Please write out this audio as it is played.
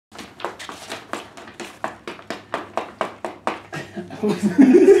Alright.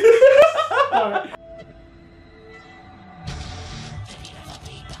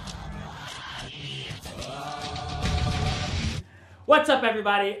 What's up,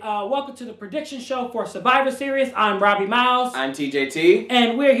 everybody? Welcome to the prediction show for Survivor Series. I'm Robby Myles. I'm TJT.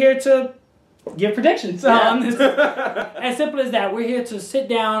 And we're here to give predictions. Yeah. As simple as that. We're here to sit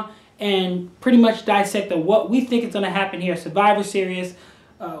down and pretty much dissect what we think is going to happen here at Survivor Series,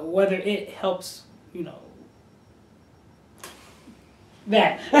 whether it helps, you know,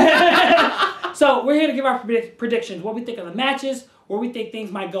 that. So we're here to give our predictions, what we think of the matches, where we think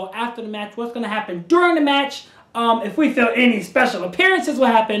things might go after the match, what's going to happen during the match, if we feel any special appearances will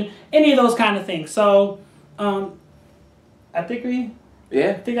happen, any of those kind of things. So, I think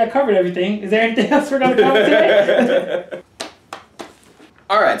I covered everything. Is there anything else we're going to cover today?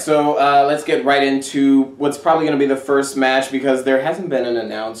 All right, so let's get right into what's probably going to be the first match because there hasn't been an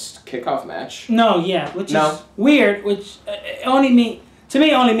announced kickoff match. No, yeah, which is weird. Which only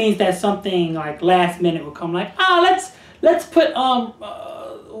means that something like last minute will come. Like, let's put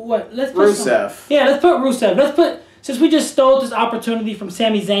let's put Rusev. Let's put Rusev. Since we just stole this opportunity from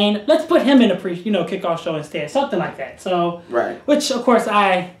Sami Zayn, let's put him in the kickoff show instead. Something like that. So right. Which of course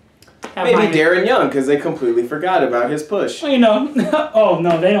I have maybe Darren Young because they completely forgot about his push. Well, you know, oh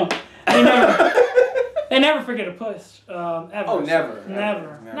no, they don't. They never forget a push. Ever. Oh,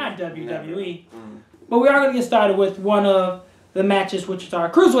 never. Not WWE. But we are going to get started with one of the matches, which is our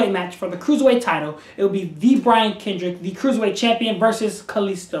Cruiserweight match for the Cruiserweight title. It will be the Brian Kendrick, the Cruiserweight champion, versus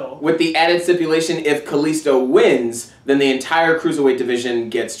Kalisto. With the added stipulation, if Kalisto wins, then the entire Cruiserweight division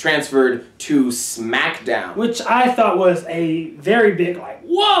gets transferred to SmackDown. Which I thought was a very big, like,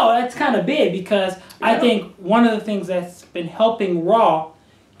 whoa, that's kind of big, because I think one of the things that's been helping Raw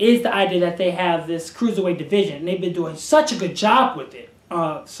is the idea that they have this Cruiserweight division, and they've been doing such a good job with it.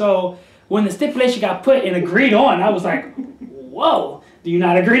 So when the stipulation got put and agreed on, I was like, whoa, do you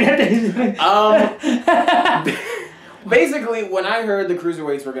not agree that basically, when I heard the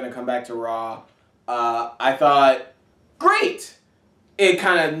Cruiserweights were going to come back to Raw, I thought, great. It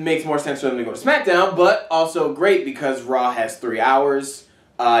kind of makes more sense for them to go to SmackDown, but also great because Raw has 3 hours.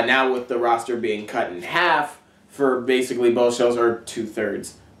 Now with the roster being cut in half for basically both shows, or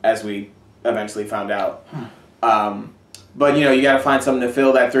 2/3, as we eventually found out. But, you know, you got to find something to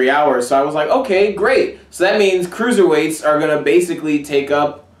fill that 3 hours. So I was like, okay, great. So that means Cruiserweights are going to basically take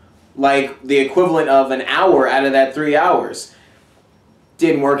up, like, the equivalent of an hour out of that 3 hours.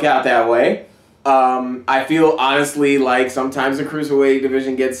 Didn't work out that way. I feel, honestly, like sometimes the Cruiserweight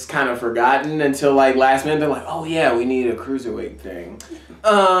division gets kind of forgotten until, like, last minute. They're like, oh, yeah, we need a Cruiserweight thing.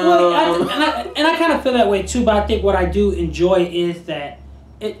 Well, I kind of feel that way, too. But I think what I do enjoy is that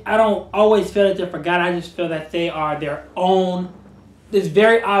I don't always feel that they're forgotten. I just feel that they are their own. It's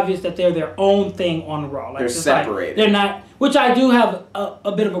very obvious that they're their own thing on Raw. Like, they're separated. Like, they're not, which I do have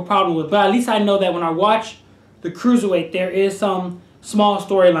a bit of a problem with. But at least I know that when I watch the Cruiserweight, there is some small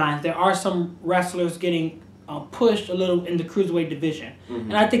storylines. There are some wrestlers getting pushed a little in the Cruiserweight division,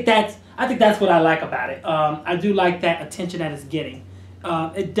 and I think that's what I like about it. I do like that attention that it's getting.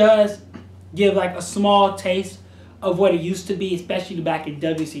 It does give like a small taste of what it used to be, especially back in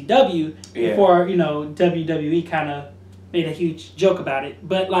WCW, before, you know, WWE kind of made a huge joke about it.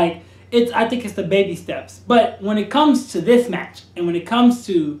 But, like, I think it's the baby steps. But when it comes to this match, and when it comes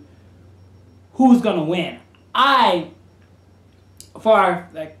to who's going to win, for our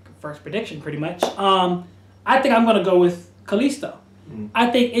first prediction, pretty much, I think I'm going to go with Kalisto.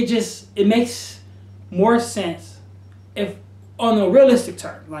 I think it makes more sense if, on a realistic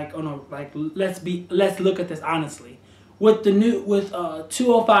term, let's look at this honestly. With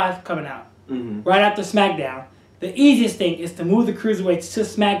 205 coming out right after SmackDown, the easiest thing is to move the Cruiserweights to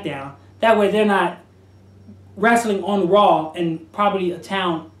SmackDown. That way, they're not wrestling on Raw and probably a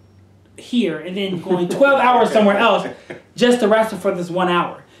town here and then going 12 hours somewhere else just to wrestle for this 1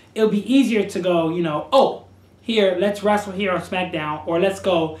 hour. It'll be easier to go, you know, oh, here, let's wrestle here on SmackDown, or let's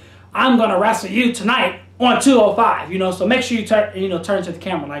go, I'm gonna wrestle you tonight on 205, you know, so make sure you turn to the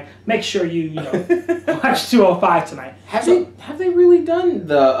camera, like, make sure you watch 205 tonight. Have they really done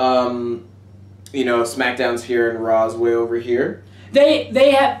the SmackDowns here and Raws way over here?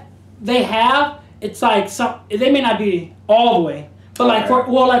 They have. It's like they may not be all the way, but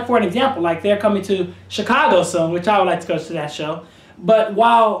for an example, like they're coming to Chicago soon, which I would like to go to that show. But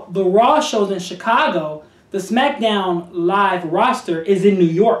while the Raw show's in Chicago, the SmackDown live roster is in New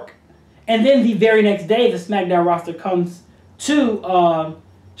York. And then the very next day, the SmackDown roster comes to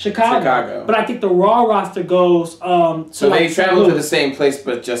Chicago. But I think the Raw roster goes so they travel to the same place,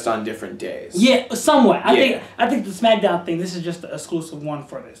 but just on different days. Yeah, somewhat. I think the SmackDown thing. This is just the exclusive one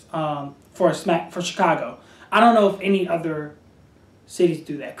for this. For Chicago. I don't know if any other cities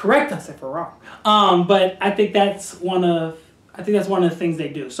do that. Correct us if we're wrong. But I think that's one of the things they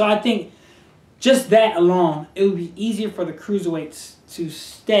do. So I think just that alone, it would be easier for the cruiserweights to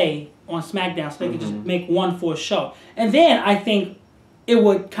stay on SmackDown so they could just make one full show. And then I think it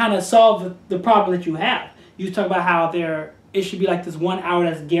would kind of solve the problem that you have. You talk about how it should be like this 1 hour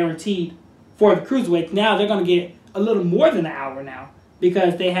that's guaranteed for the cruiserweights. Now they're going to get a little more than an hour now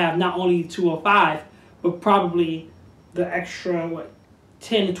because they have not only 205, but probably the extra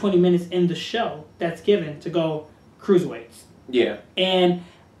 10 to 20 minutes in the show that's given to go cruiserweights. Yeah. And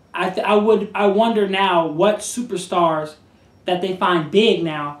I wonder now what superstars that they find big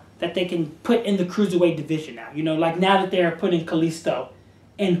now that they can put in the cruiserweight division now. You know, like now that they're putting Kalisto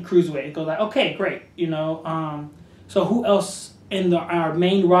in cruiserweight, it goes like, okay, great. You know, so who else in our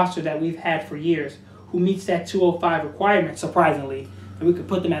main roster that we've had for years who meets that 205 requirement? Surprisingly, and we could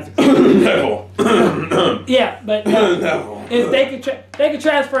put them as a Neville. Yeah, but Neville. If they could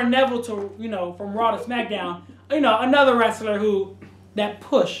transfer Neville to from Raw to SmackDown, another wrestler who that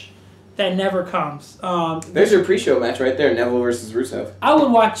push that never comes. There's your pre-show match right there, Neville versus Rusev. I would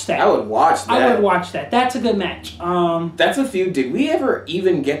watch that. I would watch that. That's a good match. That's a feud. Did we ever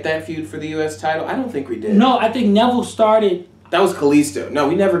even get that feud for the U.S. title? I don't think we did. No, I think Neville started. That was Kalisto. No,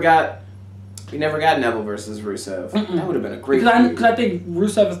 we never got Neville versus Rusev. That would have been a great feud. Because I think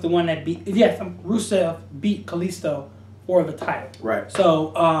Rusev is the one that beat. Yes, Rusev beat Kalisto for the title. Right.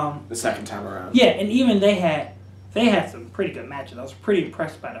 So the second time around. Yeah, and even they had some pretty good matches. I was pretty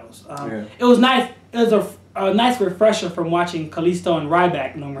impressed by those. It was nice. It was a nice refresher from watching Kalisto and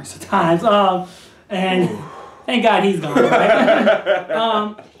Ryback numerous times. And thank God he's gone.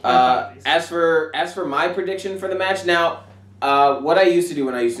 Right? As for my prediction for the match, now what I used to do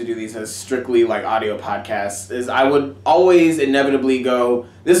when I used to do these as strictly like audio podcasts is I would always inevitably go,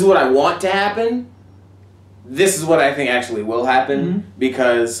 "This is what I want to happen. This is what I think actually will happen,"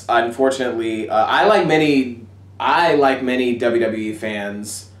 because unfortunately, I like many WWE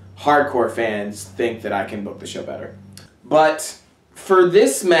fans, hardcore fans, think that I can book the show better. But for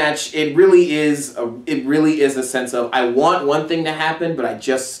this match, it really is a sense of I want one thing to happen, but I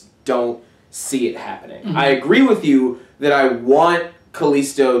just don't see it happening. I agree with you that I want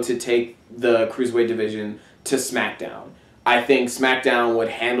Kalisto to take the Cruiserweight division to SmackDown. I think SmackDown would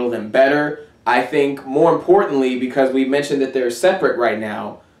handle them better. I think, more importantly, because we mentioned that they're separate right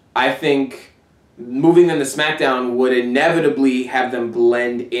now, I think moving them to SmackDown would inevitably have them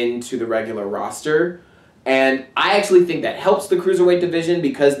blend into the regular roster. And I actually think that helps the Cruiserweight division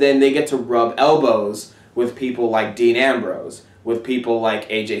because then they get to rub elbows with people like Dean Ambrose, with people like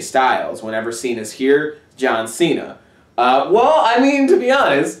AJ Styles. Whenever Cena's here, John Cena. Well, I mean, to be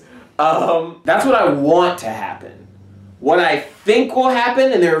honest, that's what I want to happen. What I think will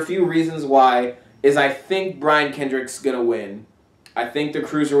happen, and there are a few reasons why, is I think Brian Kendrick's going to win. I think the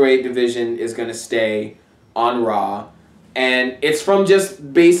Cruiserweight division is going to stay on Raw. And it's from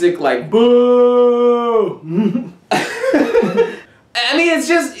just basic, like, boo! I mean,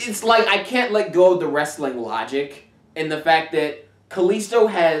 it's like I can't let go of the wrestling logic in the fact that Kalisto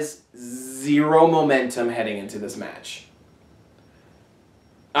has zero momentum heading into this match.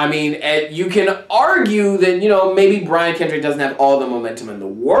 I mean, you can argue that, maybe Brian Kendrick doesn't have all the momentum in the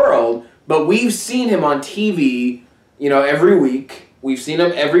world, but we've seen him on TV, every week. We've seen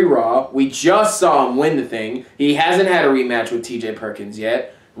him every Raw. We just saw him win the thing. He hasn't had a rematch with TJ Perkins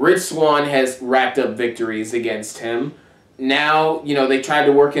yet. Rich Swann has racked up victories against him. Now, they tried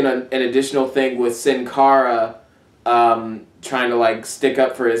to work in an additional thing with Sin Cara trying to, stick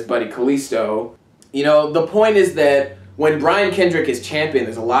up for his buddy Kalisto. The point is that when Brian Kendrick is champion,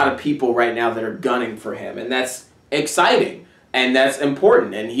 there's a lot of people right now that are gunning for him, and that's exciting, and that's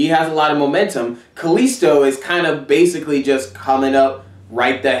important, and he has a lot of momentum. Kalisto is kind of basically just coming up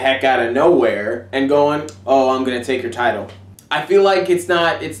right the heck out of nowhere and going, "Oh, I'm going to take your title." I feel like it's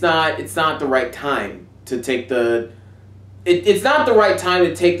not the right time to take it's not the right time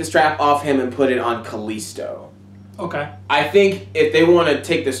to take the strap off him and put it on Kalisto. Okay. I think if they want to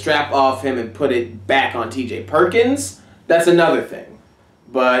take the strap off him and put it back on TJ Perkins, that's another thing.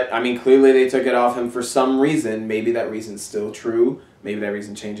 But, I mean, clearly they took it off him for some reason. Maybe that reason's still true. Maybe that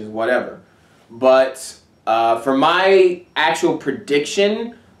reason changes, whatever. But for my actual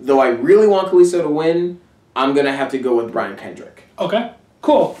prediction, though I really want Kalisto to win, I'm going to have to go with Brian Kendrick. Okay,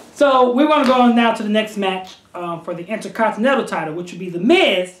 cool. So we want to go now to the next match for the Intercontinental title, which would be The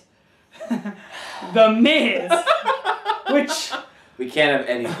Miz. The Miz. Which... We can't have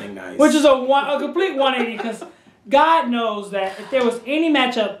anything nice. Which is a complete 180 because... God knows that if there was any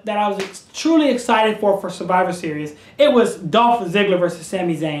matchup that I was truly excited for Survivor Series, it was Dolph Ziggler versus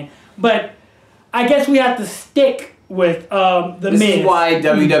Sami Zayn. But I guess we have to stick with the Miz. This is why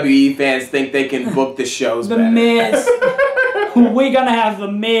WWE fans think they can book the shows the better. Miz. We're gonna have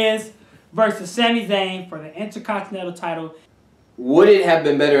the Miz versus Sami Zayn for the Intercontinental title. Would it have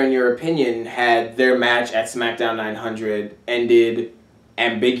been better, in your opinion, had their match at SmackDown 900 ended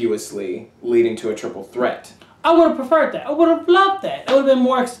ambiguously, leading to a triple threat? I would have preferred that. I would have loved that. It would have been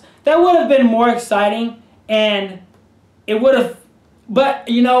more. That would have been more exciting, and it would have. But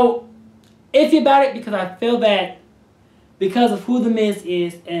you know, iffy about it because I feel that because of who the Miz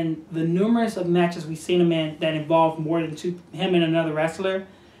is and the numerous of matches we've seen him in that involve more than him and another wrestler,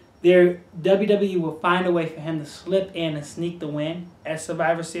 WWE will find a way for him to slip in and sneak the win at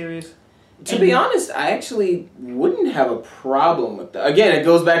Survivor Series. To be honest, I actually wouldn't have a problem with that. Again, it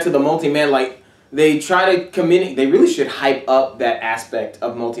goes back to the multi-man. Like, they try to communicate. They really should hype up that aspect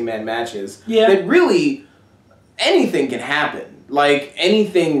of multi-man matches. Yeah. That really, anything can happen. Like,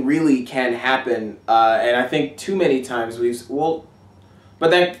 anything really can happen. And I think too many times but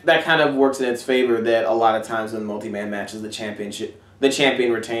that kind of works in its favor that a lot of times in multi-man matches, the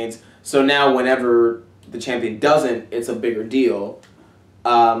champion retains. So now whenever the champion doesn't, it's a bigger deal.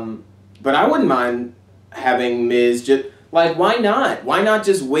 But I wouldn't mind having Miz just... Like, why not? Why not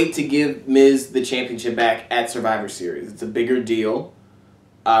just wait to give Miz the championship back at Survivor Series? It's a bigger deal.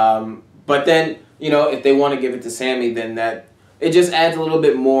 But then, you know, if they want to give it to Sami, then it just adds a little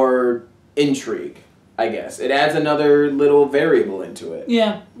bit more intrigue, I guess. It adds another little variable into it.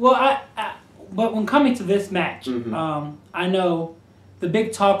 Yeah. Well, but when coming to this match, I know the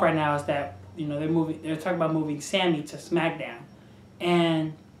big talk right now is that, you know, they're talking about moving Sami to SmackDown.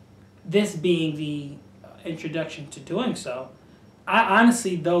 And this being the introduction to doing so, I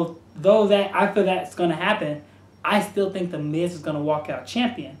honestly, though that I feel that's going to happen, I still think the Miz is going to walk out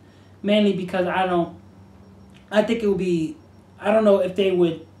champion, mainly because I think it would be, I don't know if they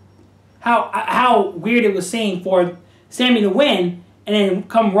would, how weird it was seeing for Sami to win and then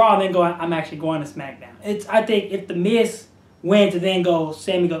come Raw and then go, I'm actually going to SmackDown. I think if the Miz wins and then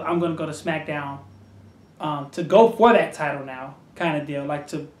Sami goes, I'm going to go to SmackDown to go for that title now, kind of deal, like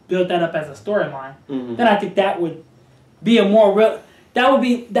to build that up as a storyline, then I think that would be a more real. That would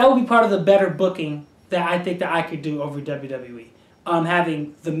be part of the better booking that I think that I could do over WWE.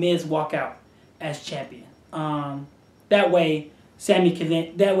 Having the Miz walk out as champion. That way, Sami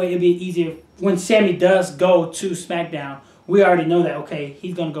can. That way, it'd be easier when Sami does go to SmackDown. We already know that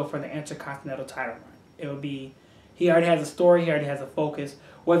he's gonna go for the Intercontinental title run. It would be. He already has a story. He already has a focus.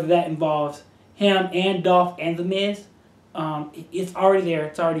 Whether that involves him and Dolph and the Miz. It's already there.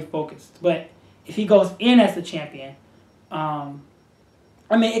 It's already focused. But if he goes in as the champion, I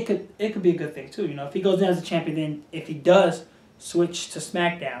mean, it could be a good thing too. You know, if he goes in as a champion, then if he does switch to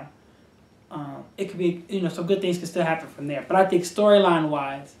SmackDown, it could be, you know, some good things can still happen from there. But I think storyline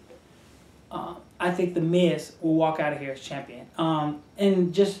wise, I think the Miz will walk out of here as champion.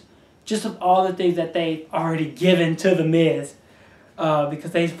 And just of all the things that they've already given to the Miz,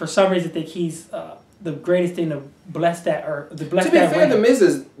 because they for some reason think he's the greatest thing to bless that earth. To be fair, the Miz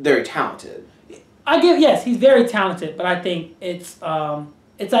is very talented. Yes, he's very talented, but I think it's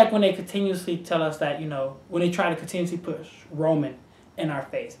like when they continuously tell us that, you know, when they try to continuously push Roman in our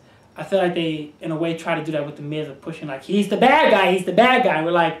face. I feel like they, in a way, try to do that with the Miz of pushing, like, he's the bad guy, And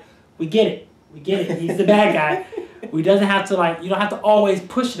we're like, we get it, he's the bad guy. We doesn't have to, like, you don't have to always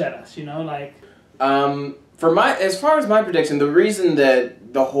push it at us, you know, like. As far as my prediction, the reason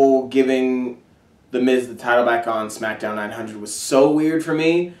that the whole giving the Miz the title back on SmackDown 900 was so weird for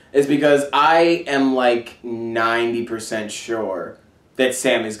me is because I am like 90% sure that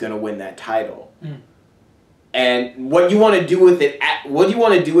Sami's going to win that title. And what you want to do with it, what you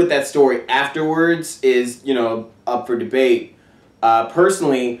want to do with that story afterwards is, you know, up for debate.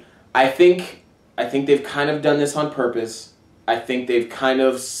 Personally, I think they've kind of done this on purpose. I think they've kind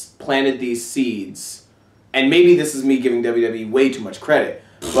of planted these seeds. And maybe this is me giving WWE way too much credit.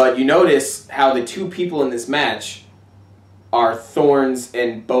 But you notice how the two people in this match are thorns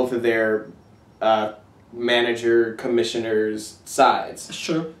in both of their manager, commissioners' sides.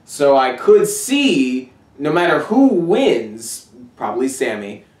 Sure. So I could see, no matter who wins, probably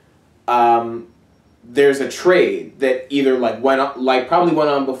Sami, there's a trade that either probably went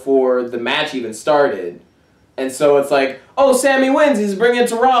on before the match even started. And so it's like, oh, Sami wins, he's bringing it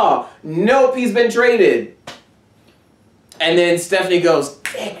to Raw. Nope, he's been traded. And then Stephanie goes,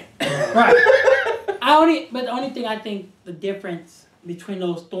 damn it. Right. But the only thing I think the difference between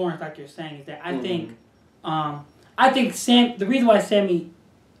those thorns, like you're saying, is that I think the reason why Sami,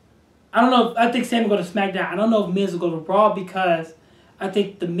 I think Sami will go to SmackDown. I don't know if Miz will go to Raw because I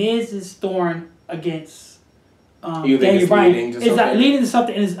think the Miz's thorn against Daniel Bryan is like leading to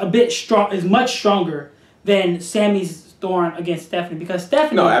something and is a bit strong, is much stronger than Sammy's thorn against Stephanie, because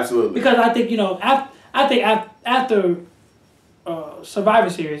Stephanie. No, absolutely. Because I think after Survivor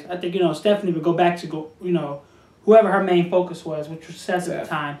Series, I think Stephanie would go back to whoever her main focus was, which was Seth at the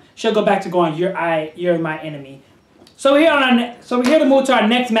time. She'll go back to going, you're my enemy. So we're here to move to our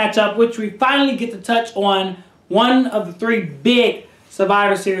next matchup, which we finally get to touch on one of the 3 big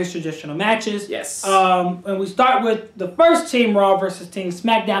Survivor Series traditional matches. Yes. And we start with the first Team Raw versus Team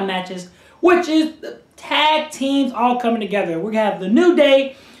SmackDown matches, which is the tag teams all coming together. We have the New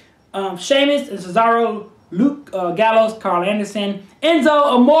Day, Sheamus and Cesaro, Luke Gallows, Carl Anderson,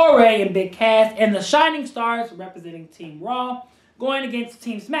 Enzo Amore and Big Cass, and the Shining Stars representing Team Raw, going against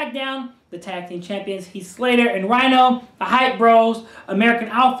Team SmackDown, the tag team champions Heath Slater and Rhino, the Hype Bros, American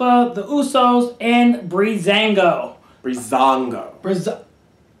Alpha, the Usos, and Breezango.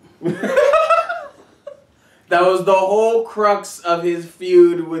 That was the whole crux of his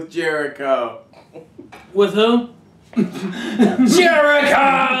feud with Jericho. With who? Jericho!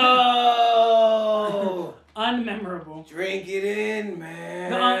 Unmemorable. Drink it in,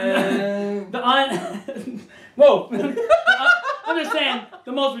 man. Whoa. I'm just saying,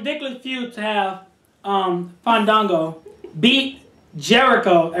 the most ridiculous feud to have Fandango beat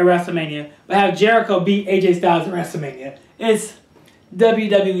Jericho at WrestleMania, but have Jericho beat AJ Styles at WrestleMania. It's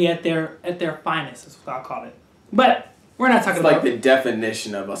WWE at their finest, is what I'll call it. But we're not talking about... It's like the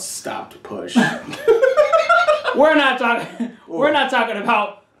definition of a stopped push. We're not talking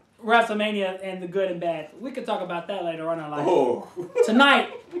about WrestleMania and the good and bad. We could talk about that later on in life. Tonight,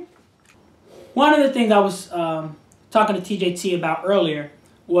 one of the things I was talking to TJT about earlier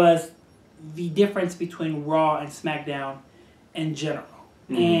was the difference between Raw and SmackDown in general.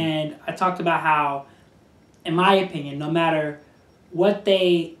 Mm-hmm. And I talked about how, in my opinion, no matter what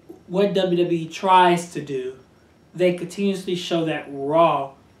WWE tries to do, they continuously show that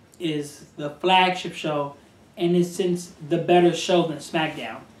Raw is the flagship show and is since the better show than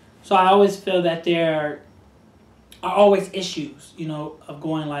SmackDown. So I always feel that there are always issues, of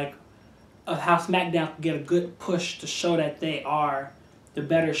going of how SmackDown can get a good push to show that they are the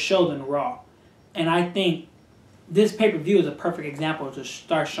better show than Raw. And I think this pay-per-view is a perfect example to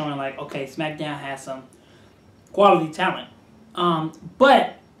start showing okay, SmackDown has some quality talent.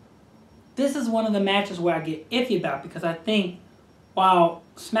 But this is one of the matches where I get iffy about, because I think while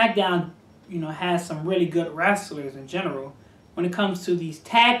SmackDown, has some really good wrestlers in general, when it comes to these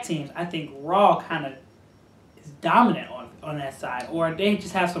tag teams, I think Raw kind of is dominant on that side, or they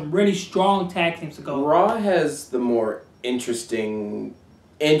just have some really strong tag teams to go. Raw has the more interesting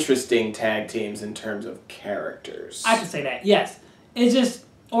tag teams in terms of characters. I can say that, yes. It's just,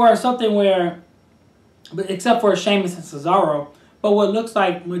 or something where, but except for Sheamus and Cesaro, but what looks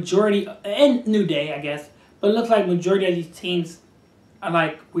like majority, and New Day, I guess, but it looks like majority of these teams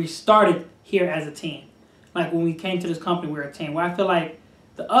are we started here as a team. When we came to this company, we were a team. Where I feel like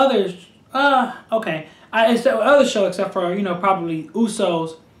the others, okay. It's the other show except for, probably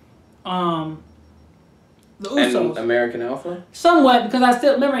Usos. The Usos. And American Alpha? Somewhat, because I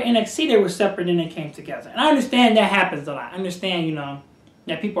still remember NXT, they were separate and they came together. And I understand that happens a lot. I understand,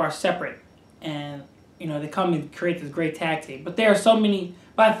 that people are separate and, they come and create this great tag team. But there are so many,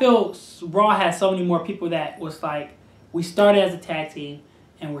 but I feel Raw has so many more people that was we started as a tag team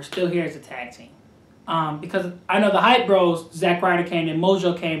and we're still here as a tag team. Because I know the Hype Bros, Zack Ryder came, then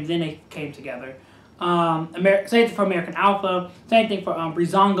Mojo came, then they came together. Same thing for American Alpha, same thing for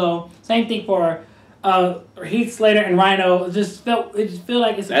Breezango, same thing for Heath Slater and Rhino. It just feel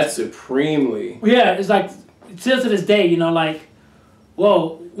like it's... That's supremely... Yeah, it's still to this day,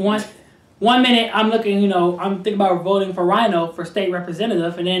 whoa, one minute I'm looking, I'm thinking about voting for Rhino for state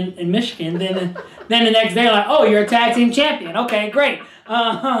representative, and then in Michigan, then the next day, oh, you're a tag team champion. Okay, great.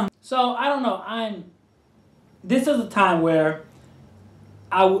 So I don't know. This is a time where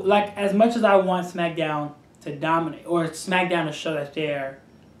as much as I want SmackDown to dominate, or SmackDown to show that they're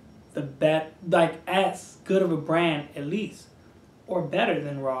the best, as good of a brand at least, or better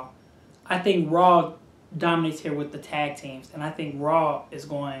than Raw. I think Raw dominates here with the tag teams, and I think Raw is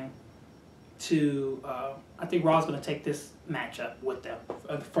going to take this matchup with them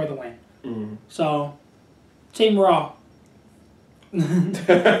for the win. Mm-hmm. So, Team Raw.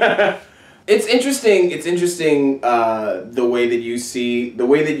 It's interesting. The way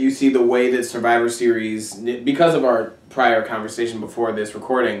that Survivor Series, because of our prior conversation before this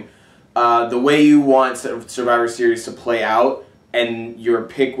recording, the way you want Survivor Series to play out and your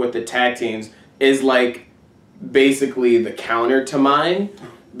pick with the tag teams is basically the counter to mine,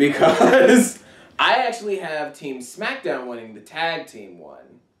 because I actually have Team SmackDown winning the tag team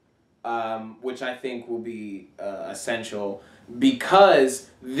one, which I think will be essential. because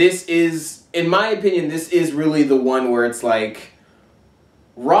this is, in my opinion, this is really the one where it's like,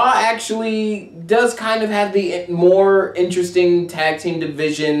 Raw actually does kind of have the more interesting tag team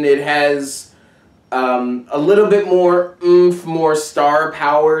division. It has a little bit more oomph, more star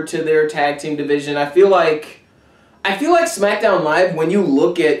power to their tag team division. I feel like SmackDown Live, when you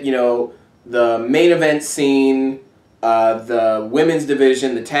look at, you know, the main event scene, the women's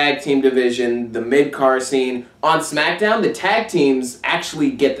division, the tag team division, the mid-card scene, on SmackDown, the tag teams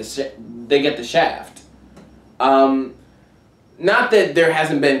actually get the shaft. Not that there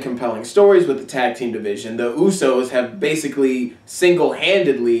hasn't been compelling stories with the tag team division. The Usos have basically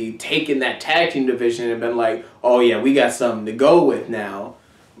single-handedly taken that tag team division and been like, oh yeah, we got something to go with now.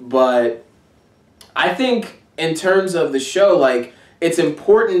 But I think in terms of the show, like, it's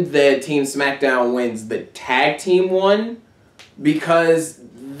important that Team SmackDown wins the tag team one, because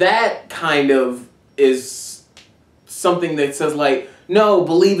that kind of is something that says, like, no,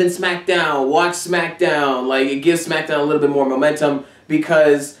 believe in SmackDown, watch SmackDown. Like, it gives SmackDown a little bit more momentum,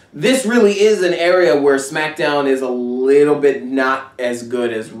 because this really is an area where SmackDown is a little bit not as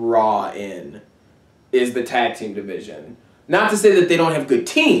good as Raw is the tag team division. Not to say that they don't have good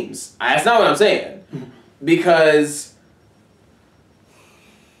teams. That's not what I'm saying. Because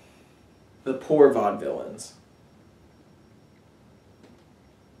the poor vaudevillains.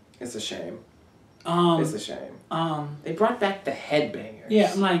 It's a shame. It's a shame. They brought back the headbangers.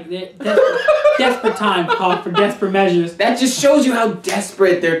 Yeah, I'm like, desperate time called for desperate measures. That just shows you how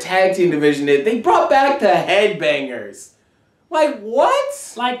desperate their tag team division is. They brought back the headbangers. Like,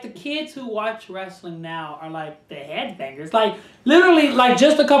 what? Like, the kids who watch wrestling now are like the headbangers. Like, literally, like,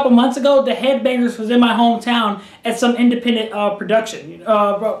 just a couple months ago, the headbangers was in my hometown at some independent promotion,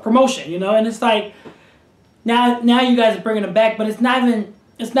 you know? And it's like, now you guys are bringing them back, but it's not even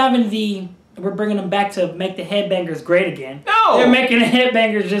the... We're bringing them back to make the headbangers great again. No! They're making the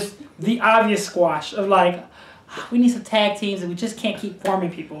headbangers just the obvious squash of like, we need some tag teams and we just can't keep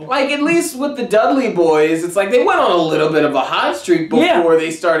forming people. Like, at least with the Dudley Boys, it's like they went on a little bit of a hot streak before they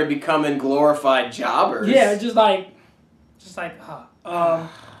started becoming glorified jobbers. Yeah, just like, I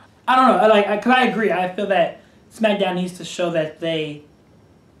don't know. Cause I agree. I feel that SmackDown needs to show that they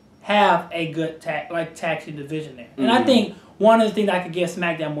have a good tag team division there. And I think one of the things I could give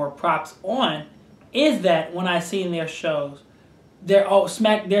SmackDown more props on is that when I see in their shows, their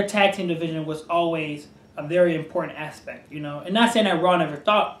tag team division was always a very important aspect, you know. And not saying that Raw never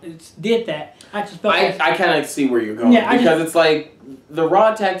did that. I just felt I kind of see where you're going. Yeah, because it's like the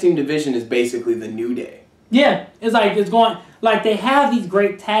Raw tag team division is basically the New Day. Yeah, it's like they have these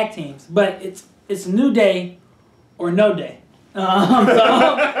great tag teams, but it's New Day or no day. That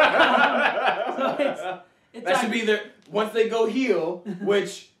like, should be their... Once they go heel,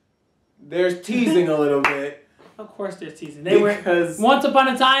 which there's teasing a little bit. Of course there's teasing. They were once upon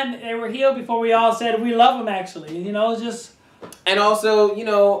a time they were heel before we all said we love them actually. You know, it's just... And also, you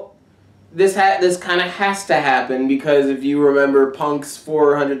know, this kind of has to happen because if you remember Punk's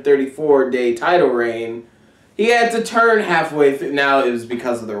 434-day title reign, he had to turn halfway through. Now it was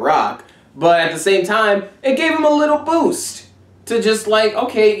because of The Rock. But at the same time, it gave him a little boost. To just like,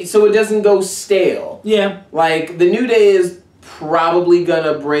 okay, so it doesn't go stale. Yeah. Like, the New Day is probably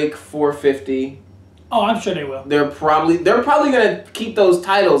gonna break 450. Oh, I'm sure they will. They're probably gonna keep those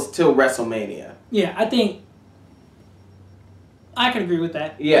titles till WrestleMania. Yeah, I think I can agree with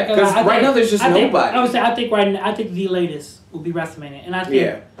that. Yeah, because right now there's just nobody. I think the latest will be WrestleMania, and I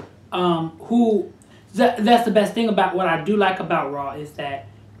think that's the best thing about what I do like about Raw is that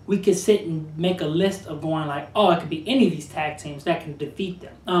we could sit and make a list of going like, oh, it could be any of these tag teams that can defeat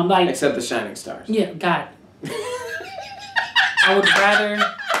them. Except the Shining Stars. Yeah, God. I would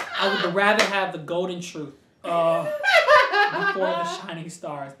rather have the Golden Truth before the Shining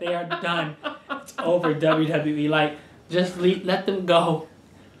Stars. They are done. It's over, WWE. Like, just let them go.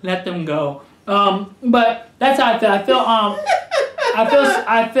 Let them go. But that's how I feel.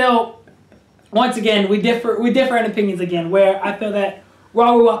 I feel. Once again, we differ in opinions again. Where I feel that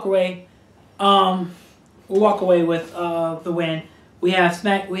Raw will walk away. We'll walk away with the win. We have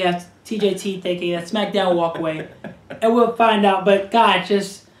TJT taking a SmackDown walk away, and we'll find out. But God,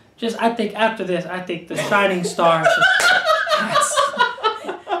 just I think after this, I think the Shining Stars.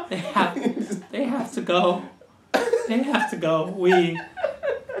 They have to go. They have to go.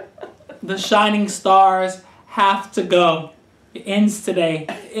 The Shining Stars have to go. It ends today.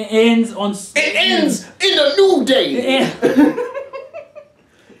 It ends in a new day.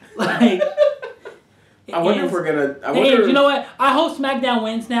 Like, I wonder if we're gonna. You know what? I hope SmackDown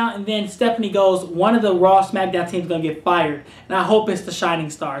wins now, and then Stephanie goes. One of the Raw SmackDown teams is gonna get fired, and I hope it's the Shining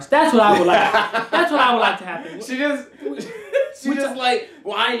Stars. That's what I would like. That's what I would like to happen. She just. She's just like,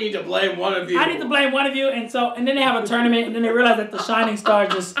 well, I need to blame one of you. I need to blame one of you, and then they have a tournament, and then they realize that the Shining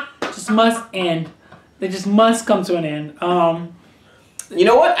Stars just must end. They just must come to an end. You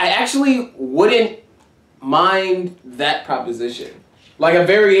know what? I actually wouldn't mind that proposition. Like a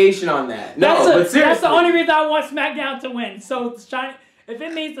variation on that. No, but seriously. That's the only reason I want SmackDown to win. So if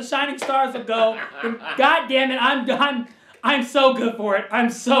it means the Shining Stars will go, then God damn it, I'm so good for it.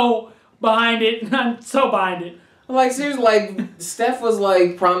 I'm so behind it. I'm so behind it. Like seriously, like Steph was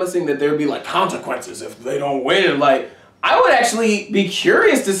like promising that there would be like consequences if they don't win. Like I would actually be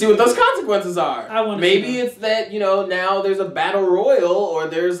curious to see what those consequences are. Maybe it's that, now there's a battle royal or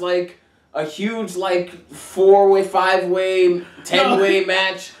there's like a huge like 4-way, 5-way, 10-way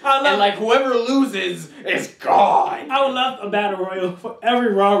match, and like whoever loses is gone. I would love a battle royal for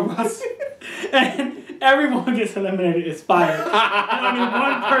every Raw roster, and everyone gets eliminated is fired. And only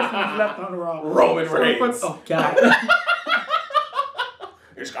one person is left on the Raw. Roman Reigns. Oh God.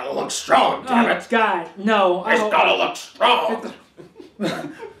 It's gotta look strong, damn it. God, no. It's gotta look strong.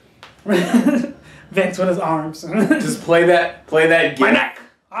 Vince with his arms. Just play that gif. My neck.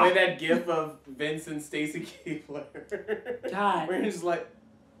 Play that gif of Vince and Stacey Keebler. God. Where he's just like...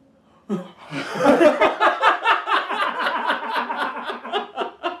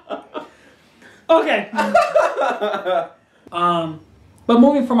 Okay. But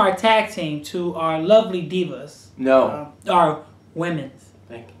moving from our tag team to our lovely divas. No. Our women's.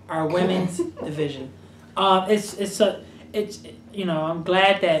 Thank you. Our women's division. I'm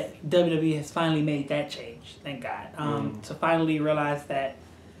glad that WWE has finally made that change. Thank God. To finally realize that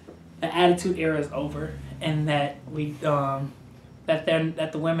the Attitude Era is over, and that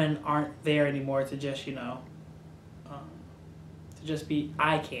that the women aren't there anymore to just to just be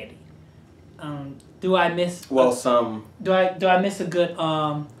eye candy. Do I miss? Well, some. Do I miss a good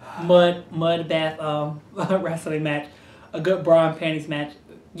mud bath wrestling match, a good bra and panties match?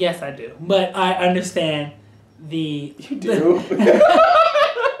 Yes, I do. But I understand the. You do.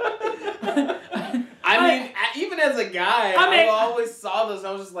 I mean, even as a guy, I always saw this.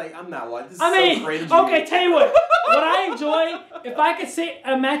 I was just like, I'm not watching. This is so cringy. Okay, tell you what I enjoy, if I could see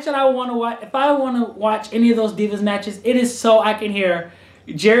a match that I want to watch, if I want to watch any of those Divas matches, it is so I can hear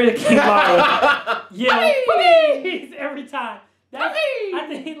Jerry the King Lawler yell, please, every time. I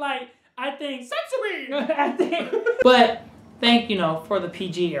think, but for the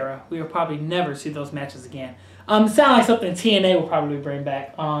PG era, we will probably never see those matches again. It sounds like something TNA will probably bring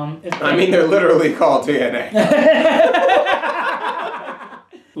back. They're literally called TNA.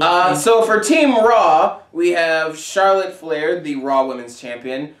 So for Team Raw, we have Charlotte Flair, the Raw Women's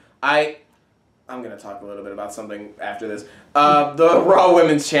Champion. I'm going to talk a little bit about something after this. The Raw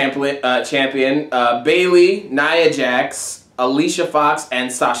Women's Champion, Bayley, Nia Jax, Alicia Fox, and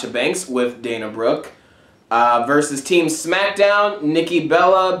Sasha Banks with Dana Brooke. Versus Team SmackDown, Nikki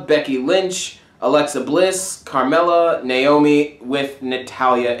Bella, Becky Lynch, Alexa Bliss, Carmella, Naomi with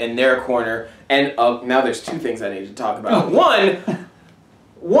Natalya in their corner. And now there's two things I need to talk about.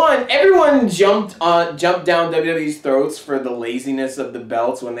 One, everyone jumped down WWE's throats for the laziness of the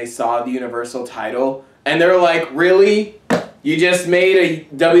belts when they saw the Universal title. And they're like, really? You just made a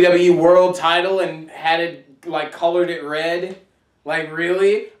WWE World title and had it, colored it red? Like,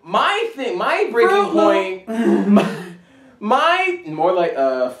 really? My breaking point... more like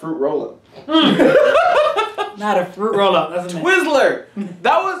a fruit roll-up. Not a fruit roll-up. That's Twizzler!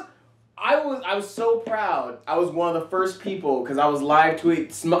 I was so proud. I was one of the first people, because I was live tweet.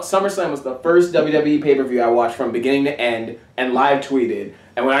 SummerSlam was the first WWE pay-per-view I watched from beginning to end, and live tweeted.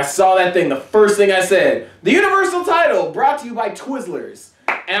 And when I saw that thing, the first thing I said, the Universal title brought to you by Twizzlers.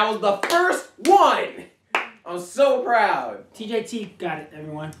 And I was the first one! I'm so proud. TJT got it,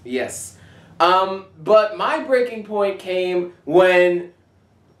 everyone. Yes. But my breaking point came when,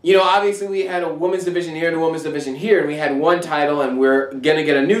 obviously we had a women's division here and a women's division here, and we had one title, and we're gonna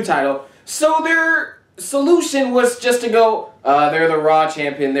get a new title. So their solution was just to go, they're the Raw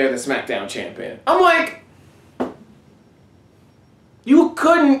champion, they're the SmackDown champion. I'm like, you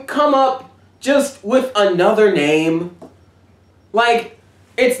couldn't come up just with another name? Like,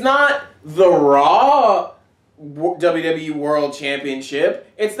 it's not the Raw WWE World Championship.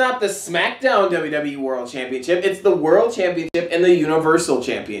 It's not the SmackDown WWE World Championship. It's the World Championship and the Universal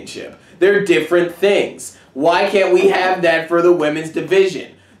Championship. They're different things. Why can't we have that for the women's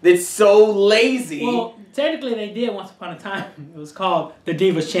division? That's so lazy. Well, technically they did once upon a time. It was called the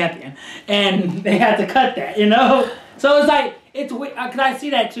Divas Champion. And they had to cut that, So it's like, it's weird. Cause I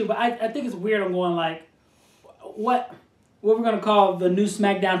see that too, but I think it's weird. I'm going like, what we're gonna call the new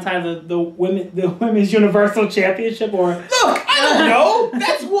SmackDown title, the Women's Universal Championship, or look, I don't know.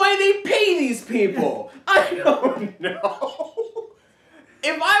 That's why they pay these people. I don't know.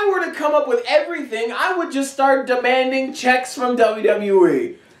 if I were to come up with everything, I would just start demanding checks from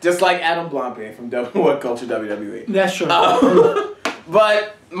WWE. Just like Adam Blampied from What Culture WWE. That's true.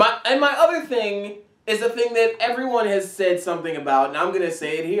 But my other thing is a thing that everyone has said something about, and I'm going to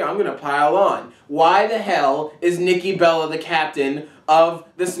say it here. I'm going to pile on. Why the hell is Nikki Bella the captain of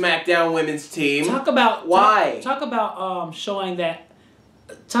the SmackDown women's team? Talk about why. Talk about showing that.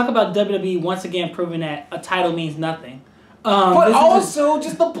 Talk about WWE once again proving that a title means nothing. But also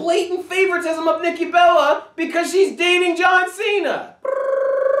just the blatant favoritism of Nikki Bella because she's dating John Cena,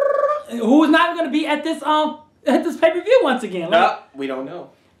 who's not going to be at this pay-per-view once again. Like, we don't know.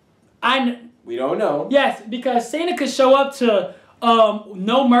 We don't know. Yes, because Cena could show up to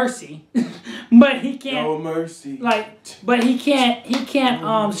No Mercy, but he can't. No Mercy. But he can't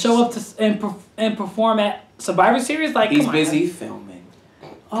show up to and perform at Survivor Series. Like he's busy filming.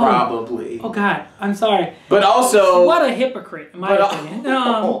 Probably. Oh God, I'm sorry. But also, what a hypocrite, in my opinion.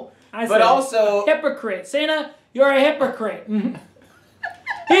 Also, hypocrite. Cena, you're a hypocrite.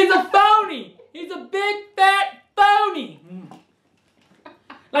 He's a phony. He's a big fat phony.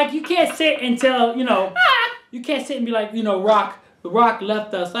 Like you can't sit until you can't sit and be like Rock. The Rock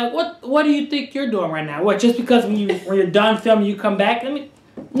left us. Like what do you think you're doing right now? What, just because when you're done filming you come back?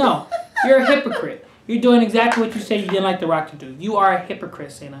 No, you're a hypocrite. You're doing exactly what you said you didn't like The Rock to do. You are a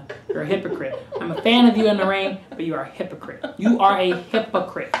hypocrite, Cena. You're a hypocrite. I'm a fan of you in the ring, but you are a hypocrite. You are a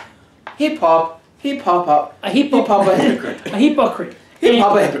hypocrite. Hip-hop. A hypocrite. A hypocrite.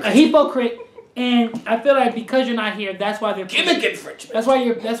 A hypocrite. And I feel like because you're not here, that's why they're gimmick infringement. That's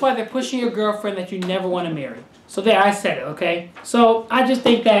why they're pushing your girlfriend that you never want to marry. So there, I said it. Okay. So I just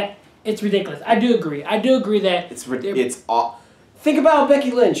think that it's ridiculous. I do agree. That it's all. Think about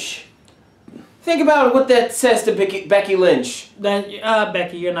Becky Lynch. Think about what that says to Becky Lynch. That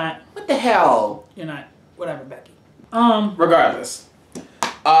Becky, you're not. What the hell? You're not. Whatever, Becky. Regardless,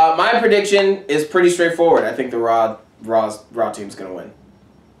 my prediction is pretty straightforward. I think the Raw team's gonna win.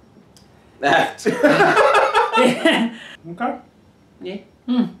 Okay. Yeah.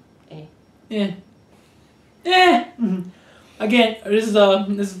 Yeah. Yeah. Again, this is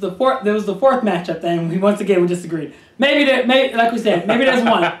the fourth. There was the fourth matchup thing. We disagreed. Maybe like we said, maybe there's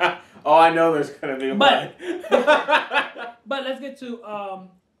one. Oh, I know there's gonna be one. But let's get to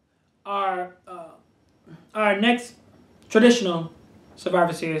our next traditional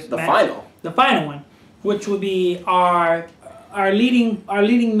Survivor Series match. The final one, which will be our leading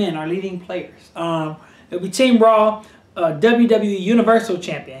players. It'll be Team Raw, WWE Universal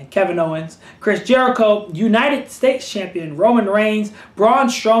Champion Kevin Owens, Chris Jericho, United States Champion Roman Reigns, Braun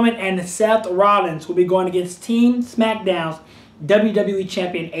Strowman, and Seth Rollins will be going against Team SmackDown's WWE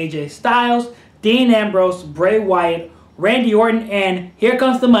Champion AJ Styles, Dean Ambrose, Bray Wyatt, Randy Orton, and here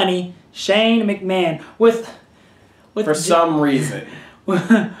comes the money, Shane McMahon for some reason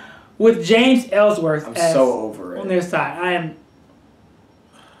with James Ellsworth. I'm so over it on their side. I am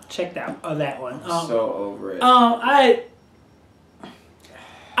checked out of that one. I'm so over it. I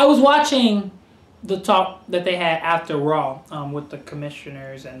was watching the talk that they had after Raw with the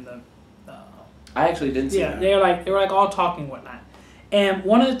commissioners and the. I actually didn't see that. They were like all talking and whatnot. And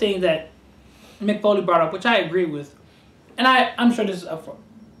one of the things that Mick Foley brought up, which I agree with, and I'm sure this is up for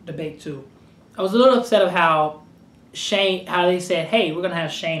debate too. I was a little upset of how they said, hey, we're gonna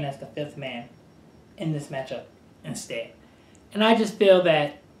have Shane as the fifth man in this matchup instead. And I just feel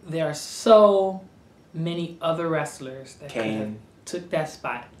that there are so many other wrestlers that could have took that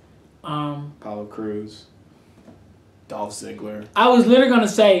spot. Apollo Crews, Dolph Ziggler. I was literally gonna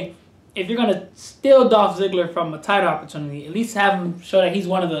say, if you're going to steal Dolph Ziggler from a title opportunity, at least have him show that he's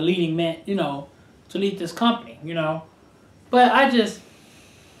one of the leading men, to lead this company, But I just,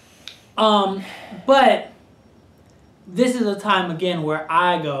 but this is a time again where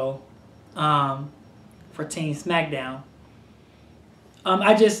I go for Team SmackDown.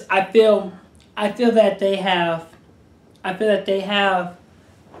 I feel that they have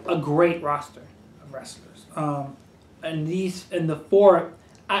a great roster of wrestlers. And the four.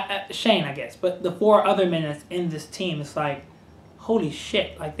 Shane, I guess, but the four other men that's in this team, it's like, holy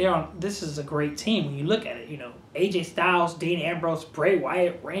shit! Like this is a great team when you look at it. AJ Styles, Dean Ambrose, Bray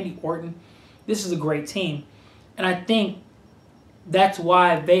Wyatt, Randy Orton. This is a great team, and I think that's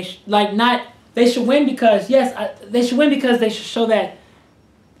why they should win because they should win because they should show that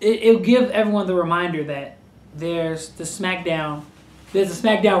it'll give everyone the reminder that there's a SmackDown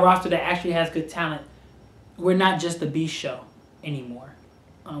roster that actually has good talent. We're not just a B show anymore.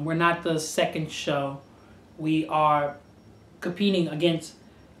 We're not the second show. We are competing against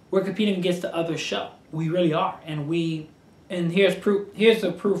the other show. We really are. And here's proof. Here's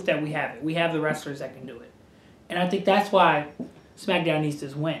the proof that we have it. We have the wrestlers that can do it. And I think that's why SmackDown needs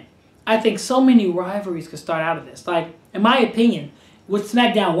this win. I think so many rivalries could start out of this. Like, in my opinion, with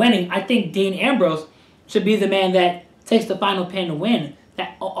SmackDown winning, I think Dean Ambrose should be the man that takes the final pin to win.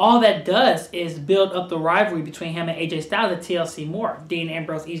 That all that does is build up the rivalry between him and AJ Styles at TLC more. Dean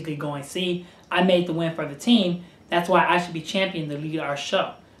Ambrose easily going, see, I made the win for the team. That's why I should be champion to lead our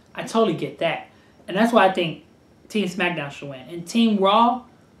show. I totally get that. And that's why I think Team SmackDown should win. And Team Raw,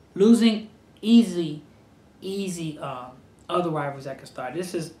 losing easy other rivalries that could start.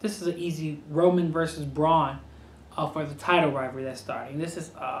 This is an easy Roman versus Braun for the title rivalry that's starting. This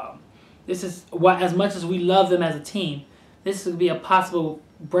is what, as much as we love them as a team, this would be a possible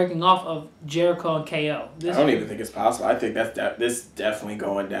breaking off of Jericho and KO. I don't even think it's possible. I think this definitely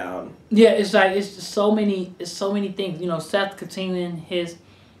going down. Yeah, it's just so many things. You know, Seth continuing his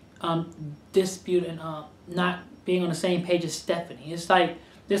dispute and not being on the same page as Stephanie. It's like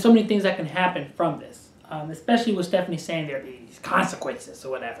there's so many things that can happen from this. Especially with Stephanie saying there be these consequences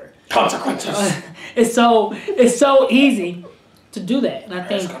or whatever. Consequences. It's so easy to do that, and I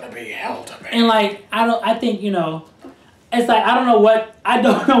think there's gonna be hell to pay. And like I think you know, it's like I don't know what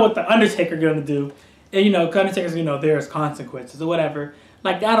the Undertaker gonna do, and you know, Undertaker's there's consequences or whatever.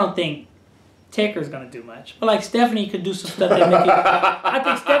 Like I don't think Taker's gonna do much, but like Stephanie could do some stuff that make it.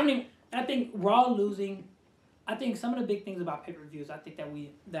 I think Raw losing. I think some of the big things about pay-per-views, I think that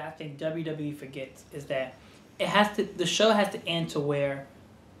I think WWE forgets is that the show has to end to where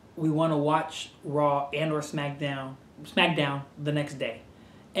we want to watch Raw and or SmackDown the next day.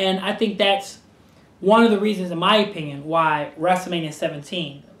 And I think that's one of the reasons, in my opinion, why WrestleMania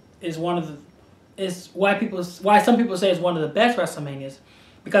 17 is why some people say it's one of the best WrestleManias,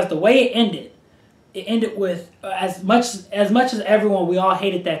 because the way it ended with as much as everyone, we all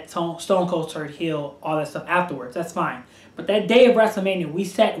hated that Stone Cold turned heel, all that stuff afterwards. That's fine. But that day of WrestleMania, we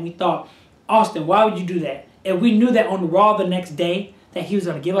sat and we thought, Austin, why would you do that? And we knew that on Raw the next day that he was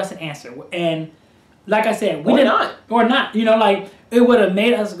going to give us an answer. And like I said, we didn't. Or not. You know, like it would have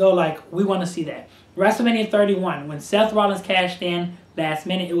made us go like, we want to see that. WrestleMania 31, when Seth Rollins cashed in last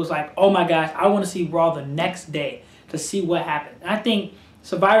minute, it was like, oh my gosh, I want to see Raw the next day to see what happened. And I think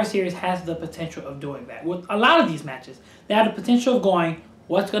Survivor Series has the potential of doing that. With a lot of these matches, they have the potential of going,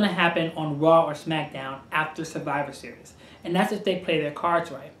 what's going to happen on Raw or SmackDown after Survivor Series? And that's if they play their cards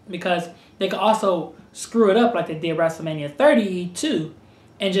right. Because they could also screw it up like they did WrestleMania 32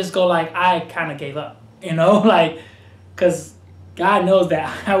 and just go like, I kind of gave up. You know, like, because God knows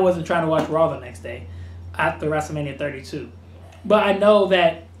that I wasn't trying to watch Raw the next day after WrestleMania 32. But I know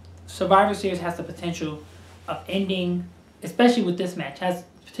that Survivor Series has the potential of ending, especially with this match, has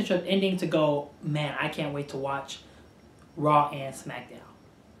potential of ending to go, man, I can't wait to watch Raw and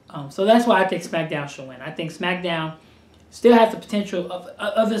SmackDown. So that's why I think SmackDown should win. I think SmackDown still has the potential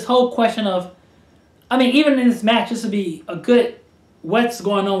of this whole question of, I mean, even in this match, this would be a good what's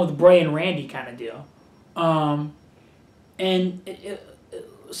going on with Bray and Randy kind of deal. And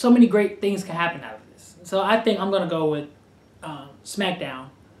so many great things can happen out of this. So I think I'm going to go with SmackDown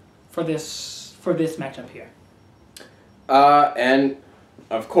for this matchup here. And,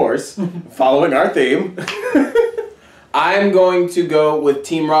 of course, following our theme, I'm going to go with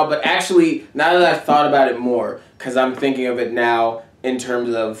Team Raw. But actually, now that I've thought about it more, because I'm thinking of it now in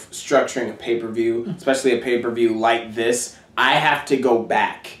terms of structuring a pay-per-view, especially a pay-per-view like this, I have to go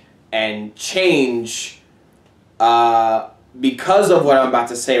back and change, because of what I'm about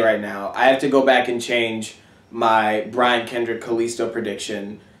to say right now, I have to go back and change my Brian Kendrick Kalisto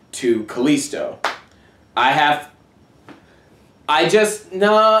prediction to Kalisto. I have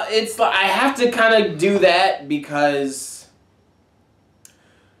to kind of do that because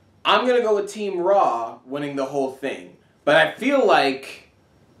I'm going to go with Team Raw winning the whole thing. But I feel like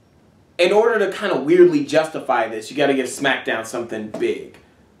in order to kind of weirdly justify this, you got to give SmackDown something big,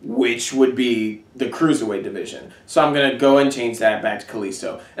 which would be the Cruiserweight division. So I'm going to go and change that back to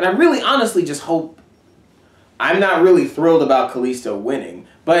Kalisto. And I really honestly just hope, I'm not really thrilled about Kalisto winning,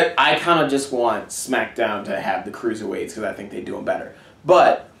 but I kind of just want SmackDown to have the Cruiserweights because I think they do them better.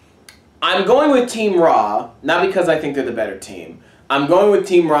 But I'm going with Team Raw, not because I think they're the better team. I'm going with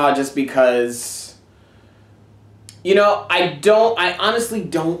Team Raw just because, you know, I honestly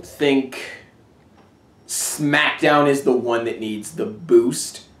don't think SmackDown is the one that needs the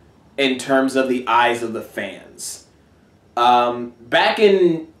boost in terms of the eyes of the fans. Back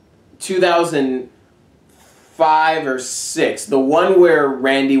in 2005 or 6, the one where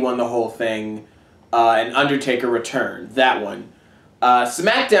Randy won the whole thing and Undertaker returned, that one,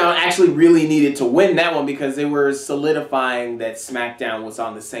 SmackDown actually really needed to win that one because they were solidifying that SmackDown was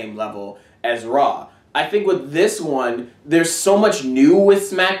on the same level as Raw. I think with this one, there's so much new with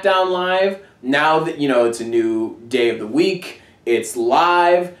SmackDown Live. Now that, you know, it's a new day of the week, It's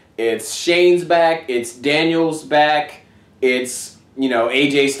live. It's Shane's back. It's Daniel's back. It's,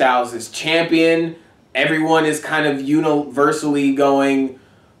 AJ Styles is champion. Everyone is kind of universally going,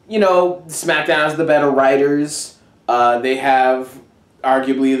 SmackDown has the better writers. They have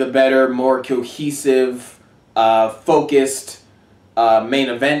arguably the better, more cohesive, focused main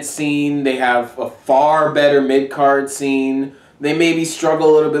event scene. They have a far better mid-card scene. They maybe struggle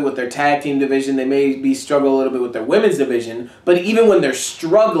a little bit with their tag team division. They maybe struggle a little bit with their women's division. But even when they're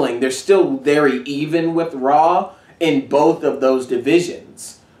struggling, they're still very even with Raw in both of those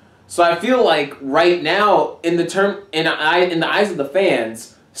divisions. So I feel like right now, in the eyes of the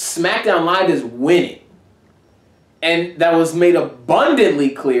fans, SmackDown Live is winning. And that was made abundantly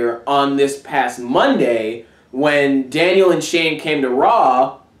clear on this past Monday when Daniel and Shane came to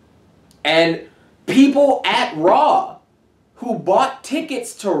Raw, and people at Raw who bought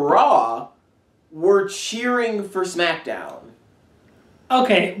tickets to Raw were cheering for SmackDown.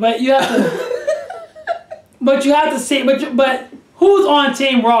 Okay, but you have to... but you have to see... But who's on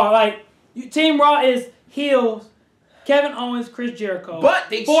Team Raw? Like, Team Raw is heels, Kevin Owens, Chris Jericho. But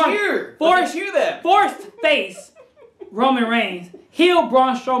they cheer. They cheer them. Fourth face, Roman Reigns. Heel,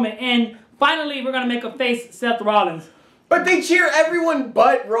 Braun Strowman. And finally, we're going to make a face, Seth Rollins. But they cheer everyone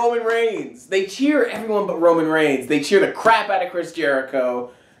but Roman Reigns. They cheer everyone but Roman Reigns. They cheer the crap out of Chris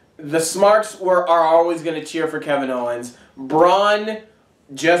Jericho. The smarts are always going to cheer for Kevin Owens. Braun,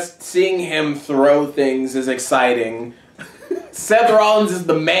 just seeing him throw things is exciting. Seth Rollins is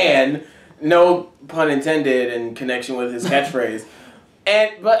the man. No pun intended in connection with his catchphrase.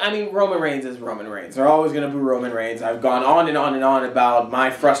 But Roman Reigns is Roman Reigns. They're always going to boo Roman Reigns. I've gone on and on and on about my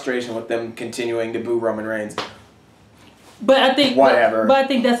frustration with them continuing to boo Roman Reigns. But I think whatever. But I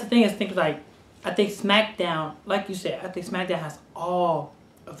think that's the thing. I think SmackDown, like you said, I think SmackDown has all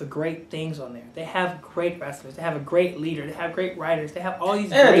of the great things on there. They have great wrestlers. They have a great leader. They have great writers. They have all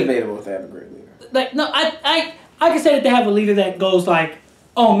these. It's debatable if they have a great leader. Like no, I can say that they have a leader that goes like,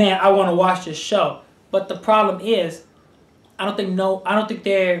 oh man, I want to watch this show. But the problem is, I don't know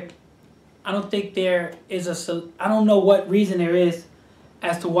what reason there is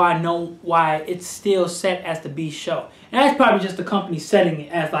as to why it's still set as the B show. And that's probably just the company setting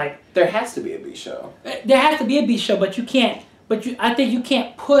it as like... There has to be a B show. There has to be a B show, but you can't... I think you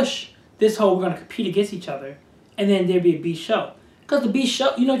can't push this whole we're going to compete against each other and then there'd be a B show. Because the B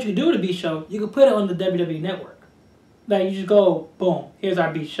show, you know what you can do with a B show? You can put it on the WWE Network. Like, you just go, boom, here's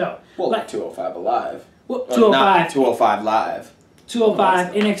our B show. Well, like 205 Alive. Well, 205. Not 205 Live.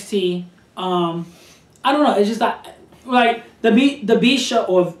 205, NXT. I don't know. It's just like the B show,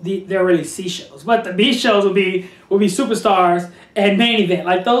 or they're really C shows, but the B shows will be Superstars and Main Event.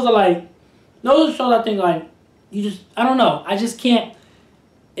 Like those are shows I think like I don't know. I just can't.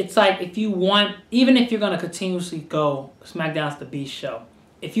 It's like if you want, even if you're gonna continuously go SmackDown's the B show,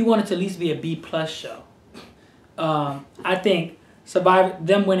 if you want it to at least be a B plus show, I think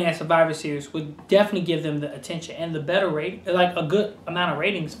them winning at Survivor Series would definitely give them the attention and the better rate, like a good amount of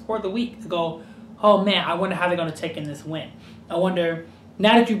ratings for the week to go, oh man, I wonder how they're going to take in this win. I wonder,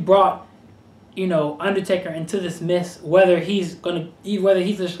 now that you brought, Undertaker into this mess, whether he's just going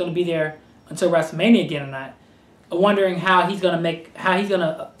to be there until WrestleMania again or not, I'm wondering how he's going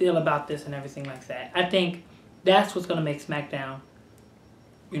to feel about this and everything like that. I think that's what's going to make SmackDown,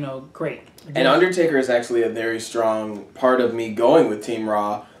 great. And Undertaker is actually a very strong part of me going with Team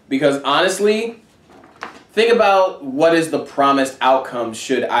Raw, because honestly, think about what is the promised outcome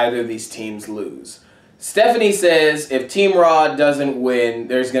should either of these teams lose. Stephanie says if Team Raw doesn't win,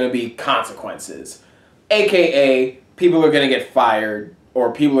 there's going to be consequences. AKA, people are going to get fired,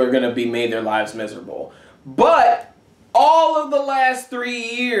 or people are going to be made their lives miserable. But all of the last 3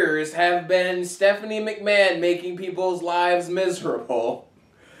 years have been Stephanie McMahon making people's lives miserable.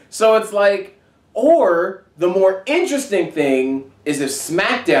 So it's like, or the more interesting thing is if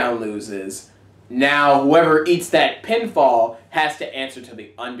SmackDown loses, now whoever eats that pinfall has to answer to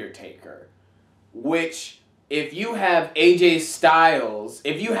The Undertaker. Which, if you have AJ Styles,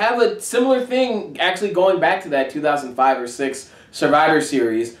 if you have a similar thing actually going back to that 2005 or 6 Survivor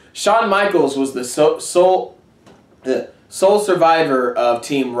Series, Shawn Michaels was the sole survivor of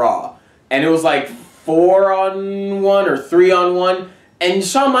Team Raw. And it was like 4-on-1 or 3-on-1. And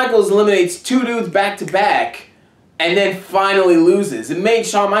Shawn Michaels eliminates 2 dudes back to back and then finally loses. It made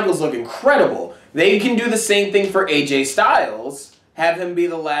Shawn Michaels look incredible. They can do the same thing for AJ Styles. Have him be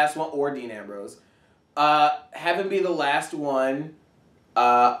the last one, or Dean Ambrose. Have him be the last one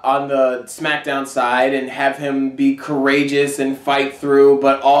on the SmackDown side and have him be courageous and fight through,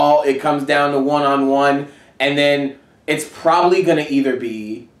 but it comes down to one-on-one. And then it's probably going to either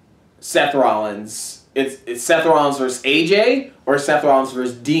be Seth Rollins it's Seth Rollins versus AJ or Seth Rollins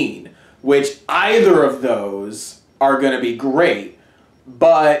versus Dean, which either of those are going to be great.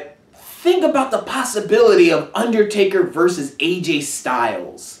 But think about the possibility of Undertaker versus AJ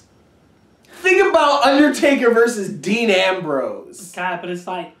Styles. Think about Undertaker versus Dean Ambrose. God, but it's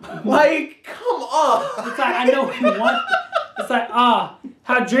like... Like, come on. It's like, I know we want... It's like,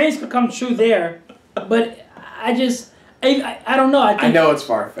 how dreams could come true there. But I just... I don't know. I know it's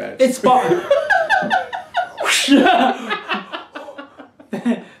far-fetched. It's far...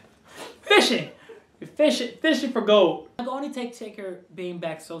 Fishing for gold. The Undertaker being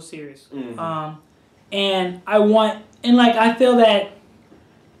back so serious. Mm-hmm. And I want... And, like, I feel that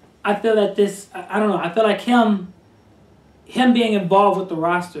this, I don't know, I feel like him being involved with the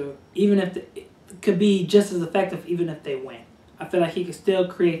roster, even if it could be just as effective even if they win. I feel like he could still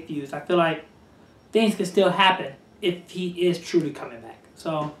create feuds. I feel like things can still happen if he is truly coming back.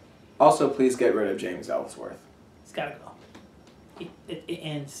 So, also, please get rid of James Ellsworth. He's got to go. It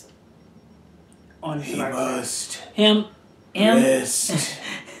ends on He must him rest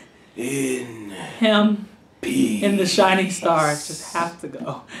in him. peace. And the Shining Stars just have to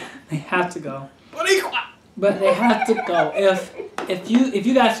go. They have to go. But they have to go. If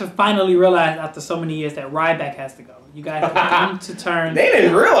you guys have finally realized after so many years that Ryback has to go, you guys have come to terms. They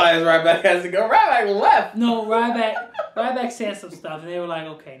didn't realize Ryback has to go. Ryback left. No, Ryback said some stuff, and they were like,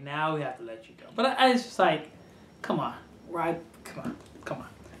 okay, now we have to let you go. But I was just like, come on, come on.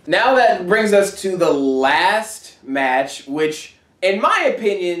 Now that brings us to the last match, which, in my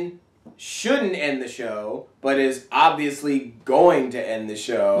opinion, shouldn't end the show, but is obviously going to end the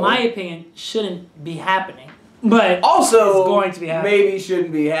show. My opinion shouldn't be happening, but also it's going to be happening. Maybe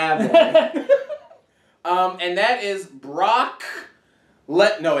shouldn't be happening. And that is Brock.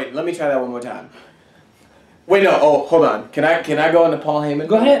 Let me try that one more time. Wait, no. Oh, hold on. Can I go into Paul Heyman?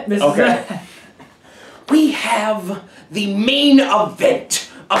 Go ahead. Okay. We have the main event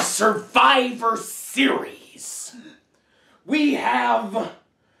of Survivor Series. We have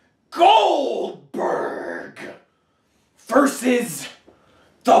Goldberg versus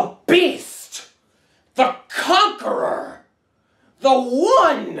the Beast, the Conqueror, the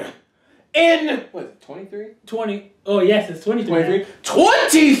one in, what is it, 23? 20. Oh, yes, it's 23.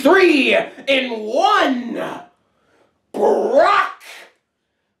 23 in 1. Brock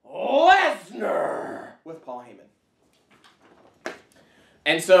Lesnar with Paul Heyman.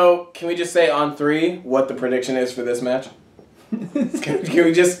 And so, can we just say on 3 what the prediction is for this match? Can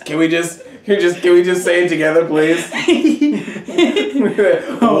we just say it together, please?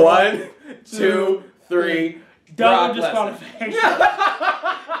 1, 2, 3. Double disqualification.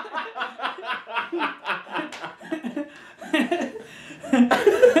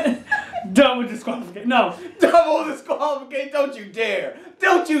 Double disqualification. No. Double disqualification. Don't you dare.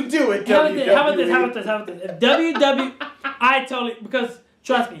 Don't you do it, WWE. How about this? If WWE, I totally, because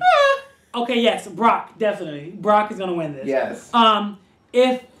trust me. Okay, yes, Brock, definitely. Brock is gonna win this. Yes.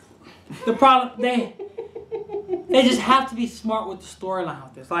 If the problem they just have to be smart with the storyline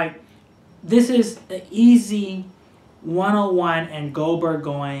with this. Like, this is an easy 101 and Goldberg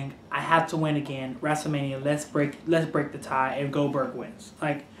going, I have to win again. WrestleMania, let's break the tie, and Goldberg wins.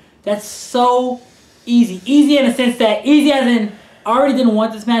 Like, that's so easy. Easy in the sense that, easy as in, I already didn't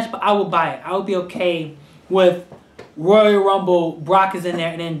want this match, but I would buy it. I would be okay with Royal Rumble, Brock is in there,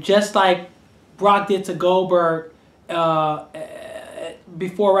 and then just like Brock did to Goldberg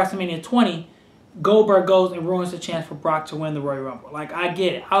before WrestleMania 20, Goldberg goes and ruins the chance for Brock to win the Royal Rumble. Like, I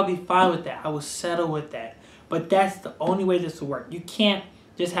get it. I'll be fine with that. I will settle with that. But that's the only way this will work. You can't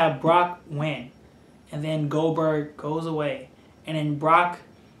just have Brock win and then Goldberg goes away. And then Brock,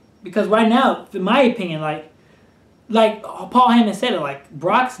 because right now, in my opinion, like Paul Heyman said it, like,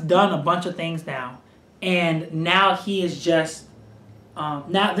 Brock's done a bunch of things now. And now he is just,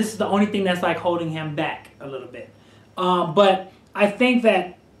 now this is the only thing that's like holding him back a little bit. But I think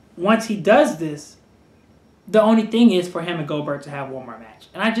that once he does this, the only thing is for him and Goldberg to have one more match.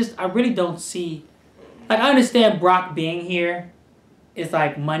 And I really don't see, like, I understand Brock being here is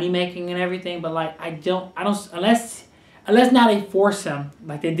like money making and everything, but like I don't unless now they force him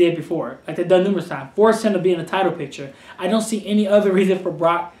like they did before, like they've done numerous times, force him to be in the title picture. I don't see any other reason for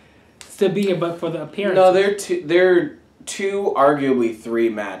Brock to be here but for the appearance. No, there are two, arguably 3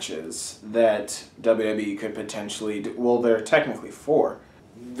 matches that WWE could potentially do. Well, there are technically 4.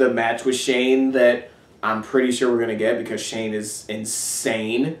 The match with Shane that I'm pretty sure we're going to get because Shane is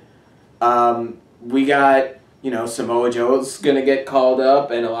insane. We got, Samoa Joe's going to get called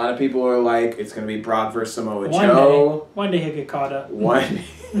up, and a lot of people are like, it's going to be Brock versus Samoa Joe. One day he'll get called up.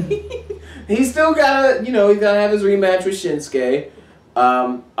 He's still got to, he's got to have his rematch with Shinsuke.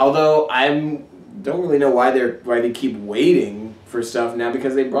 Although I'm don't really know why they keep waiting for stuff now,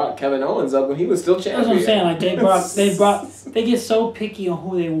 because they brought Kevin Owens up when he was still champion. That's what I'm saying. Like they get so picky on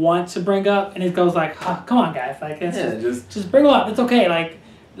who they want to bring up, and it goes like, come on, guys, like just bring them up. It's okay.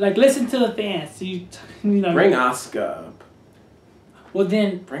 Like listen to the fans. You know. Bring Asuka up. Well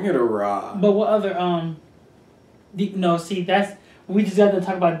then, bring her to Raw. But what other no, see, that's we just got to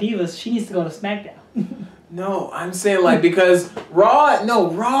talk about divas. She needs to go to SmackDown. No, I'm saying like because Raw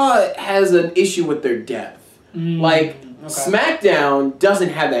has an issue with their depth. Like SmackDown doesn't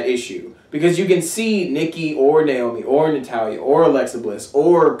have that issue because you can see Nikki or Naomi or Natalya or Alexa Bliss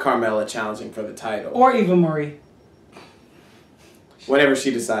or Carmella challenging for the title, or Eva Marie. Whenever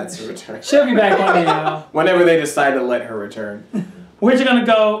she decides to return, she'll be back one day now. Whenever they decide to let her return, we're gonna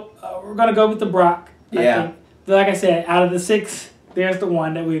go with the Brock. Yeah. I think. Like I said, out of the 6, there's the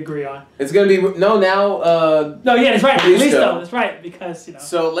one that we agree on. It's gonna be No, yeah, that's right. Kalisto, that's right, because you know.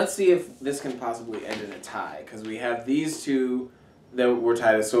 So let's see if this can possibly end in a tie, because we have these two that were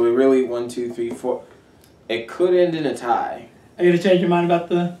tied. So we really 1, 2, 3, 4. It could end in a tie. Are you gonna change your mind about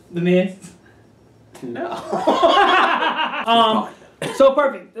the men? No. So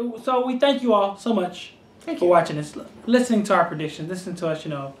perfect. So we thank you all so much for watching this, listening to our predictions, listening to us,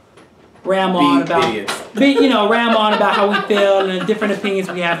 ram on about how we feel and the different opinions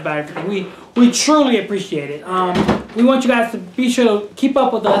we have about everything. We truly appreciate it. We want you guys to be sure to keep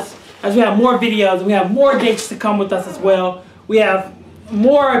up with us as we have more videos and we have more dates to come with us as well. We have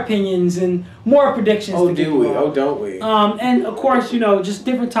more opinions and more predictions. Oh, do we? Oh, don't we? And of course, just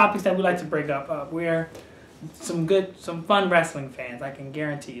different topics that we like to bring up. We're some fun wrestling fans. I can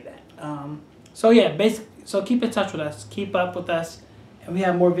guarantee you that. So keep in touch with us. Keep up with us. And we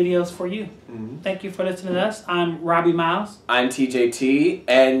have more videos for you. Thank you for listening to us. I'm Robby Myles. I'm TJT.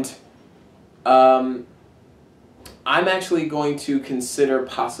 And I'm actually going to consider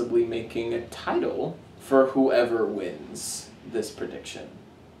possibly making a title for whoever wins this prediction.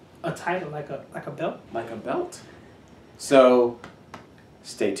 A title? Like a belt? Like a belt. So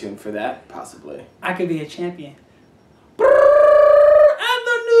stay tuned for that, possibly. I could be a champion. And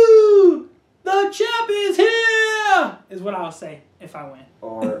the champ is here! Is what I'll say if I win.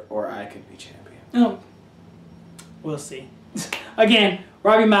 Or I could be champion. No. We'll see. Again,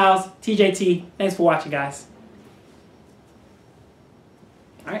 Robby Myles, TJT. Thanks for watching, guys.